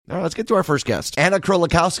All right, let's get to our first guest. Anna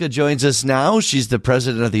Krolikowska joins us now. She's the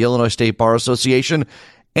president of the Illinois State Bar Association.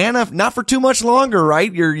 Anna, not for too much longer,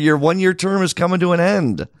 right? Your 1-year term is coming to an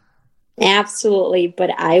end. Absolutely, but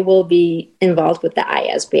I will be involved with the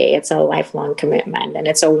ISBA. It's a lifelong commitment, and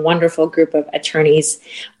it's a wonderful group of attorneys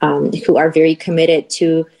who are very committed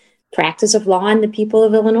to practice of law and the people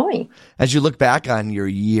of Illinois. As you look back on your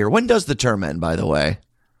year, when does the term end, by the way?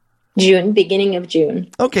 June, beginning of June.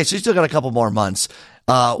 Okay, so you still got a couple more months.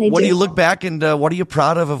 What do you look back and what are you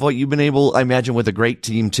proud of what you've been able, I imagine with a great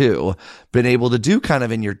team too, been able to do kind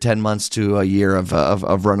of in your 10 months to a year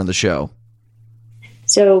of running the show?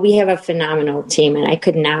 So we have a phenomenal team, and I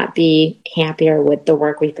could not be happier with the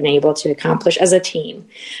work we've been able to accomplish as a team.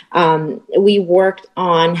 We worked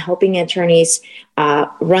on helping attorneys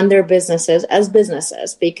run their businesses as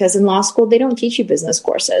businesses, because in law school, they don't teach you business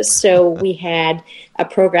courses. So we had a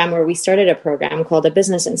program where we started a program called the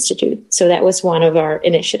Business Institute. So that was one of our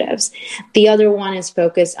initiatives. The other one is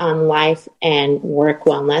focused on life and work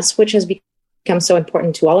wellness, which has become so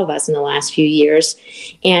important to all of us in the last few years.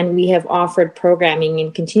 And we have offered programming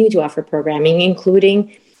and continue to offer programming,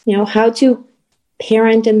 including, how to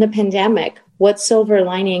parent in the pandemic, what silver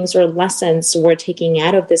linings or lessons we're taking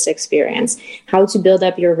out of this experience, how to build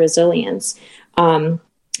up your resilience, and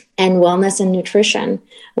wellness and nutrition.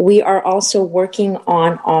 We are also working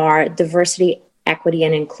on our diversity, equity,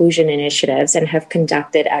 and inclusion initiatives and have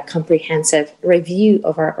conducted a comprehensive review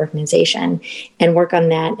of our organization, and work on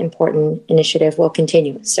that important initiative will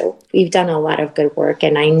continue. So we've done a lot of good work,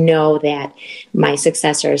 and I know that my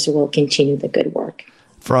successors will continue the good work.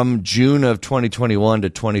 From June of 2021 to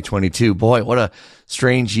 2022, boy, what a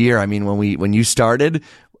strange year. I mean, when you started,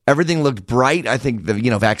 everything looked bright. I think the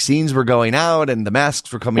vaccines were going out and the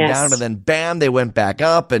masks were coming down, and then bam, they went back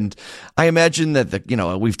up. And I imagine that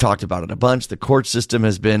we've talked about it a bunch. The court system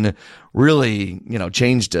has been really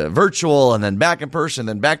changed to virtual, and then back in person,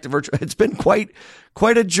 then back to virtual. It's been quite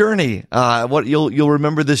a journey. What you'll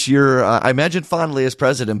remember this year, I imagine fondly as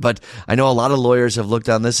president, but I know a lot of lawyers have looked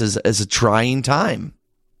on this as a trying time.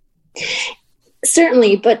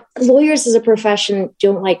 Certainly, but lawyers as a profession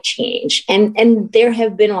don't like change. And there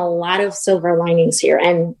have been a lot of silver linings here.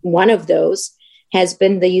 And one of those has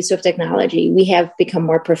been the use of technology. We have become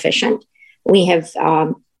more proficient. We have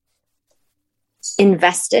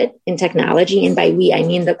invested in technology. And by we, I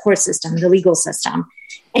mean the court system, the legal system.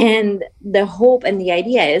 And the hope and the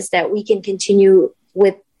idea is that we can continue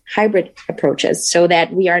with hybrid approaches so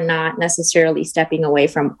that we are not necessarily stepping away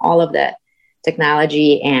from all of the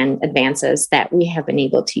technology and advances that we have been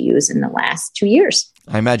able to use in the last 2 years.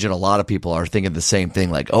 I imagine a lot of people are thinking the same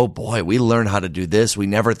thing, like, oh boy, we learned how to do this. We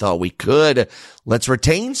never thought we could. Let's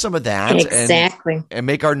retain some of that and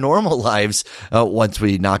make our normal lives, once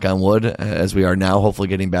we knock on wood, as we are now, hopefully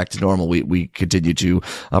getting back to normal, we continue to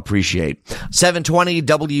appreciate. 720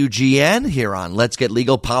 WGN here on Let's Get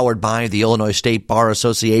Legal, powered by the Illinois State Bar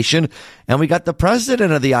Association. And we got the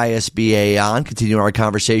president of the ISBA on, continuing our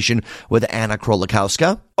conversation with Anna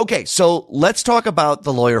Krolikowska. Okay, so let's talk about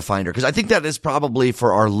the Lawyer Finder, because I think that is probably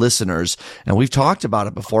for our listeners, and we've talked about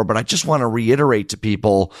it before, but I just want to reiterate to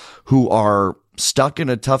people who are stuck in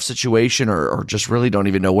a tough situation or just really don't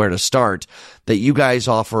even know where to start, that you guys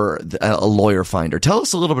offer a Lawyer Finder. Tell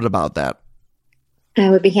us a little bit about that. I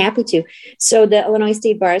would be happy to. So the Illinois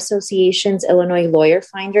State Bar Association's Illinois Lawyer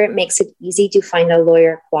Finder makes it easy to find a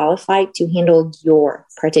lawyer qualified to handle your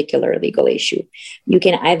particular legal issue. You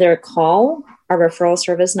can either call our referral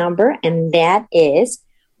service number, and that is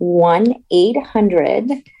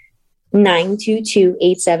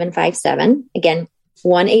 1-800-922-8757. Again,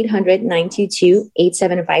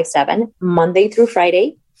 1-800-922-8757, Monday through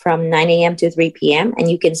Friday from 9 a.m. to 3 p.m. And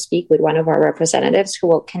you can speak with one of our representatives who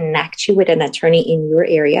will connect you with an attorney in your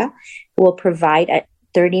area, who will provide a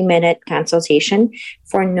 30-minute consultation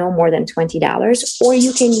for no more than $20. Or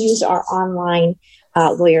you can use our online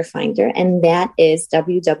lawyer finder, and that is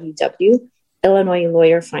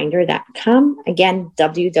www.illinoislawyerfinder.com. Again,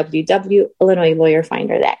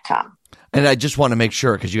 www.illinoislawyerfinder.com. And I just want to make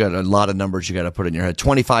sure, because you got a lot of numbers you got to put in your head.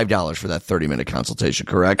 $25 for that 30-minute consultation,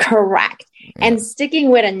 correct? Correct. Yeah. And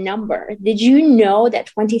sticking with a number, did you know that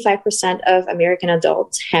 25% of American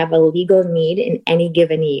adults have a legal need in any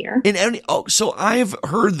given year? So I've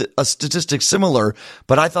heard a statistic similar,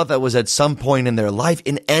 but I thought that was at some point in their life.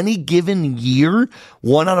 In any given year,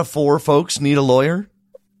 1 out of 4 folks need a lawyer?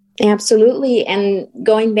 Absolutely. And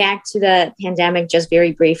going back to the pandemic, just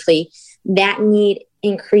very briefly, that need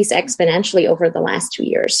increased exponentially over the last 2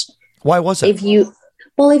 years. Why was it? If you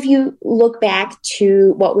look back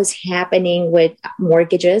to what was happening with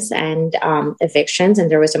mortgages and evictions, and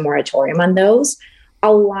there was a moratorium on those,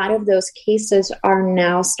 a lot of those cases are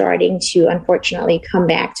now starting to, unfortunately, come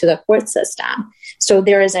back to the court system. So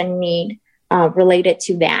there is a need related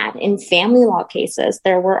to that. In family law cases,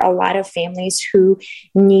 there were a lot of families who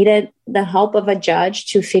needed the help of a judge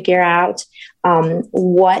to figure out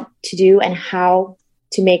what to do and how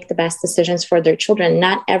to make the best decisions for their children.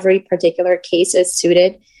 Not every particular case is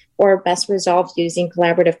suited or best resolved using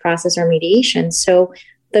collaborative process or mediation. So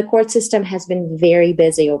the court system has been very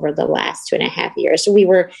busy over the last 2.5 years. So we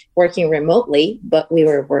were working remotely, but we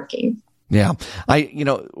were working. Yeah.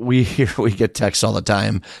 We get texts all the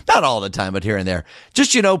time, not all the time, but here and there.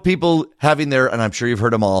 Just, people having their, and I'm sure you've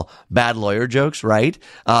heard them all, bad lawyer jokes, right?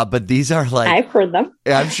 But these are like, I've heard them.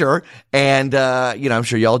 I'm sure. And, I'm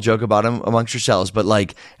sure y'all joke about them amongst yourselves, but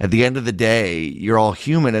like at the end of the day, you're all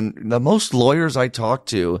human. And the most lawyers I talk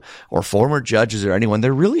to or former judges or anyone,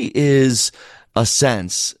 there really is a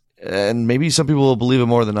sense, and maybe some people will believe it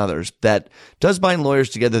more than others, that does bind lawyers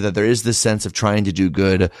together, that there is this sense of trying to do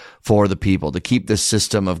good for the people, to keep this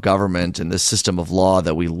system of government and this system of law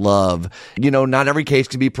that we love. Not every case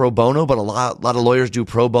can be pro bono, but a lot of lawyers do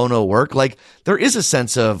pro bono work. Like, there is a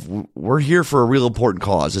sense of we're here for a real important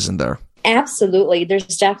cause, isn't there? Absolutely. There's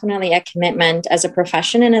definitely a commitment as a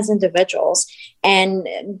profession and as individuals. And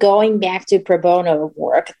going back to pro bono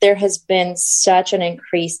work, there has been such an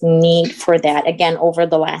increased need for that, again, over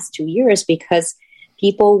the last 2 years, because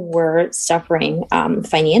people were suffering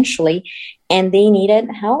financially and they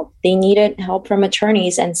needed help. They needed help from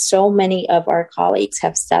attorneys. And so many of our colleagues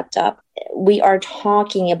have stepped up. We are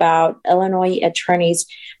talking about Illinois attorneys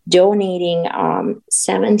donating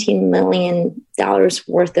 $17 million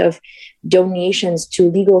worth of donations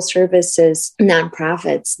to legal services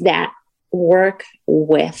nonprofits that work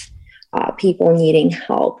with people needing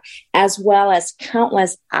help, as well as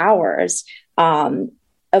countless hours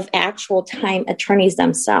of actual time attorneys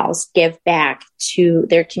themselves give back to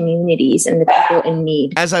their communities and the people in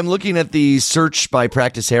need. As I'm looking at the search by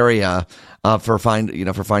practice area for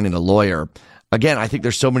finding a lawyer, again, I think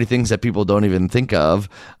there's so many things that people don't even think of.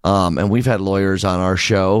 And we've had lawyers on our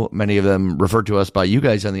show, many of them referred to us by you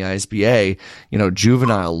guys on the ISBA,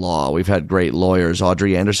 juvenile law. We've had great lawyers,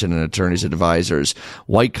 Audrey Anderson and Attorneys and Advisors,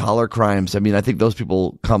 white collar crimes. I mean, I think those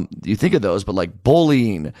people you think of those, but like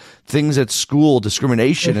bullying, things at school,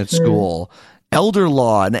 discrimination at school, elder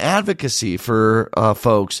law and advocacy for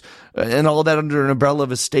folks, and all that under an umbrella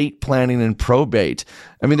of estate planning and probate.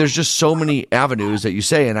 I mean, there's just so many avenues that you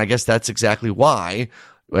say, and I guess that's exactly why,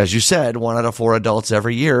 as you said, 1 out of 4 adults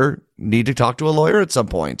every year need to talk to a lawyer at some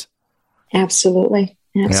point. Absolutely.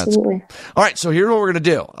 Absolutely. All right, so here's what we're going to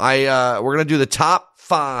do. We're going to do the top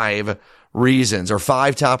 5 reasons, or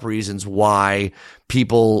 5 top reasons why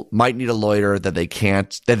people might need a lawyer that they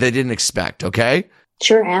didn't expect, okay?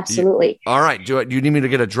 Sure, absolutely. All right. Do you need me to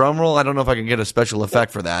get a drum roll? I don't know if I can get a special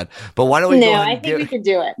effect for that, but why don't we go ahead I think we could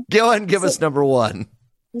do it. Go ahead and give us number 1.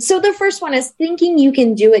 So the first one is thinking you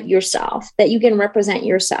can do it yourself, that you can represent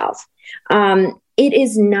yourself. It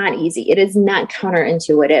is not easy. It is not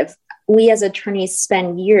counterintuitive. We as attorneys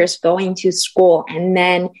spend years going to school and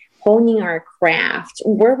then honing our craft.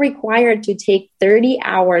 We're required to take 30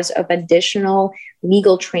 hours of additional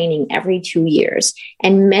legal training every 2 years.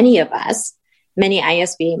 And many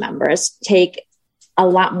ISBA members take a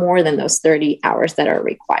lot more than those 30 hours that are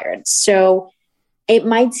required. So it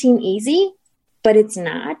might seem easy, but it's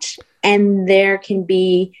not. And there can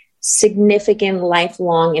be significant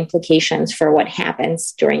lifelong implications for what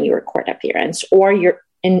happens during your court appearance or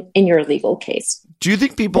in your legal case. Do you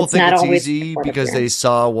think people think it's easy because they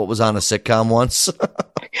saw what was on a sitcom once? Oh,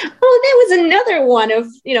 that was another one of,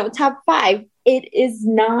 top 5. It is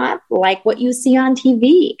not like what you see on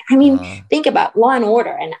TV. I mean, think about Law and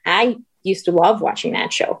Order. And I used to love watching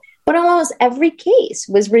that show. But almost every case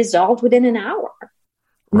was resolved within an hour.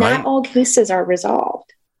 Right. Not all cases are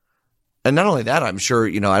resolved. And not only that, I'm sure,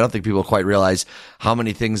 I don't think people quite realize how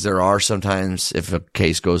many things there are sometimes if a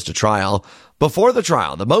case goes to trial, before the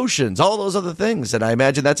trial, the motions, all those other things. And I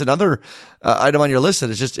imagine that's another item on your list.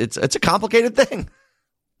 And it's a complicated thing.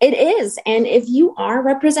 It is. And if you are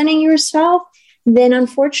representing yourself, then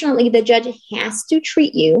unfortunately the judge has to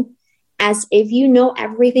treat you as if you know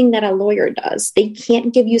everything that a lawyer does. They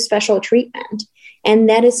can't give you special treatment. And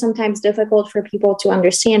that is sometimes difficult for people to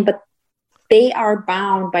understand, but they are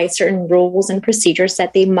bound by certain rules and procedures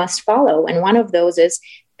that they must follow. And one of those is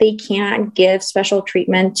they can't give special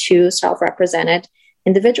treatment to self-represented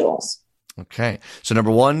individuals. Okay. So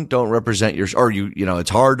number 1, don't represent it's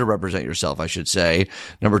hard to represent yourself, I should say.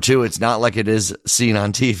 Number 2, it's not like it is seen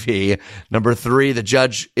on TV. Number 3, the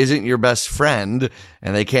judge isn't your best friend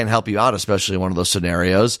and they can't help you out, especially in one of those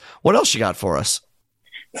scenarios. What else you got for us?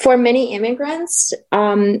 For many immigrants,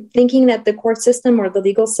 thinking that the court system or the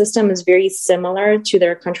legal system is very similar to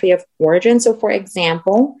their country of origin. So, for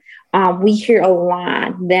example, we hear a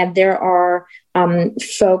lot that there are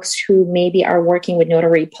folks who maybe are working with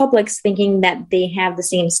notary publics thinking that they have the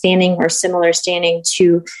same standing or similar standing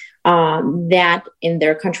to that in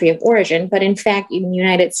their country of origin. But in fact, in the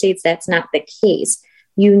United States, that's not the case.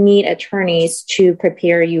 You need attorneys to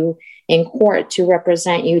prepare you in court, to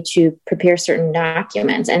represent you, to prepare certain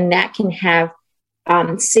documents. And that can have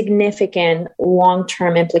significant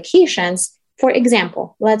long-term implications. For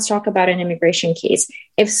example, let's talk about an immigration case.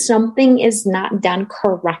 If something is not done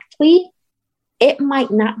correctly, it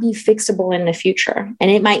might not be fixable in the future.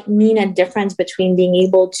 And it might mean a difference between being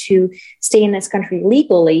able to stay in this country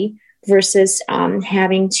legally versus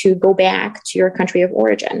having to go back to your country of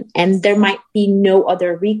origin. And there might be no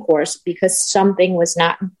other recourse because something was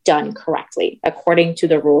not done correctly according to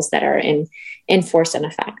the rules that are in force and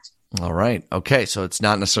effect. All right. Okay. So it's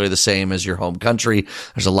not necessarily the same as your home country.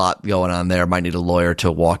 There's a lot going on there. Might need a lawyer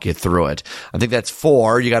to walk you through it. I think that's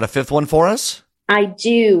 4. You got a 5th one for us? I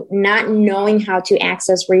do, not knowing how to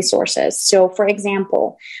access resources. So, for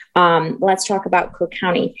example, let's talk about Cook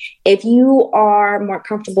County. If you are more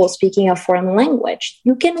comfortable speaking a foreign language,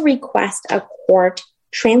 you can request a court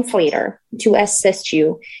translator to assist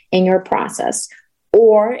you in your process.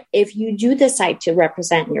 Or if you do decide to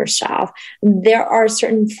represent yourself, there are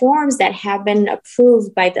certain forms that have been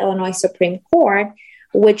approved by the Illinois Supreme Court,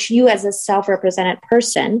 which you as a self-represented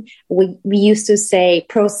person, we used to say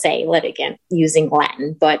pro se litigant using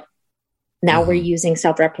Latin, but now we're using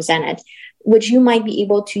self-represented, which you might be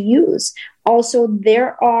able to use. Also,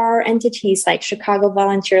 there are entities like Chicago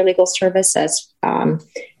Volunteer Legal Services,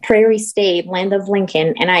 Prairie State, Land of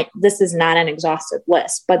Lincoln, and this is not an exhaustive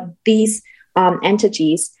list, but these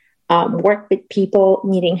entities work with people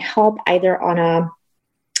needing help either on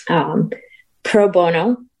a pro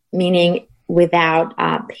bono, meaning without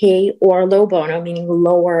pay, or low bono, meaning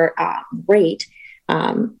lower rate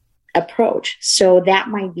approach. So that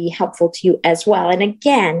might be helpful to you as well. And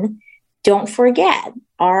again, don't forget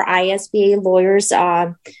our ISBA lawyers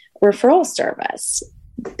referral service,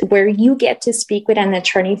 where you get to speak with an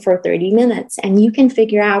attorney for 30 minutes and you can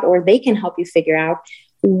figure out, or they can help you figure out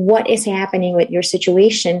what is happening with your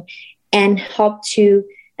situation and help to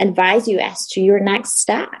advise you as to your next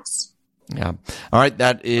steps. Yeah. All right.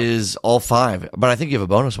 That is all 5. But I think you have a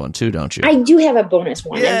bonus one too, don't you? I do have a bonus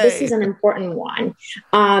one. Yay! And this is an important one.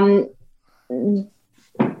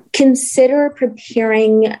 Consider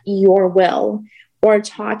preparing your will or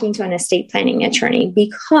talking to an estate planning attorney,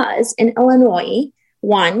 because in Illinois,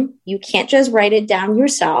 1, you can't just write it down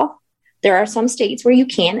yourself. There are some states where you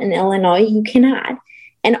can. In Illinois, you cannot.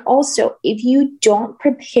 And also, if you don't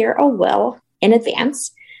prepare a will in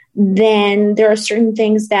advance, then there are certain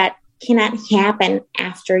things that cannot happen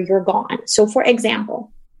after you're gone. So, for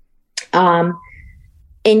example,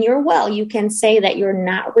 in your will, you can say that you're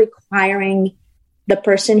not requiring the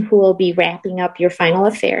person who will be wrapping up your final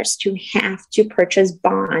affairs to have to purchase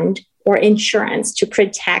bond or insurance to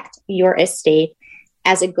protect your estate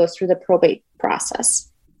as it goes through the probate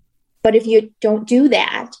process. But if you don't do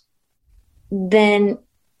that, then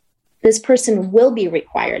this person will be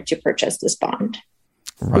required to purchase this bond.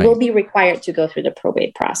 Right. Will be required to go through the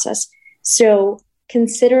probate process. So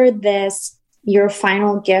consider this your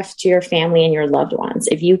final gift to your family and your loved ones,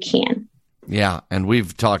 if you can. Yeah, and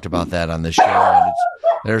we've talked about that on the show. And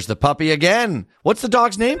there's the puppy again. What's the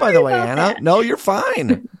dog's name, by the way, Anna? That. No, you're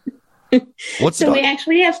fine. So we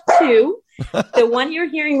actually have 2. The one you're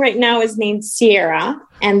hearing right now is named Sierra,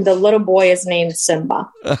 and the little boy is named Simba.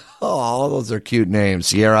 Oh, those are cute names.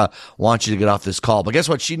 Sierra wants you to get off this call. But guess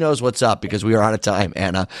what? She knows what's up because we are out of time,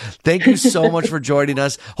 Anna. Thank you so much for joining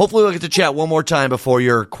us. Hopefully we'll get to chat one more time before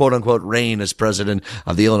your quote-unquote reign as president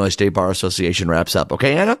of the Illinois State Bar Association wraps up.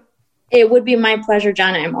 Okay, Anna? It would be my pleasure,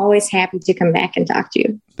 John. I'm always happy to come back and talk to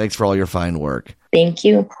you. Thanks for all your fine work. Thank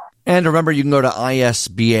you. And remember, you can go to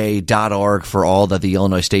isba.org for all that the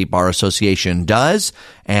Illinois State Bar Association does.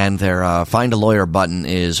 And their Find a Lawyer button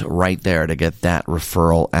is right there to get that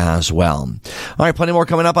referral as well. All right, plenty more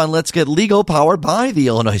coming up on Let's Get Legal, powered by the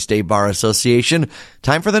Illinois State Bar Association.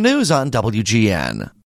 Time for the news on WGN.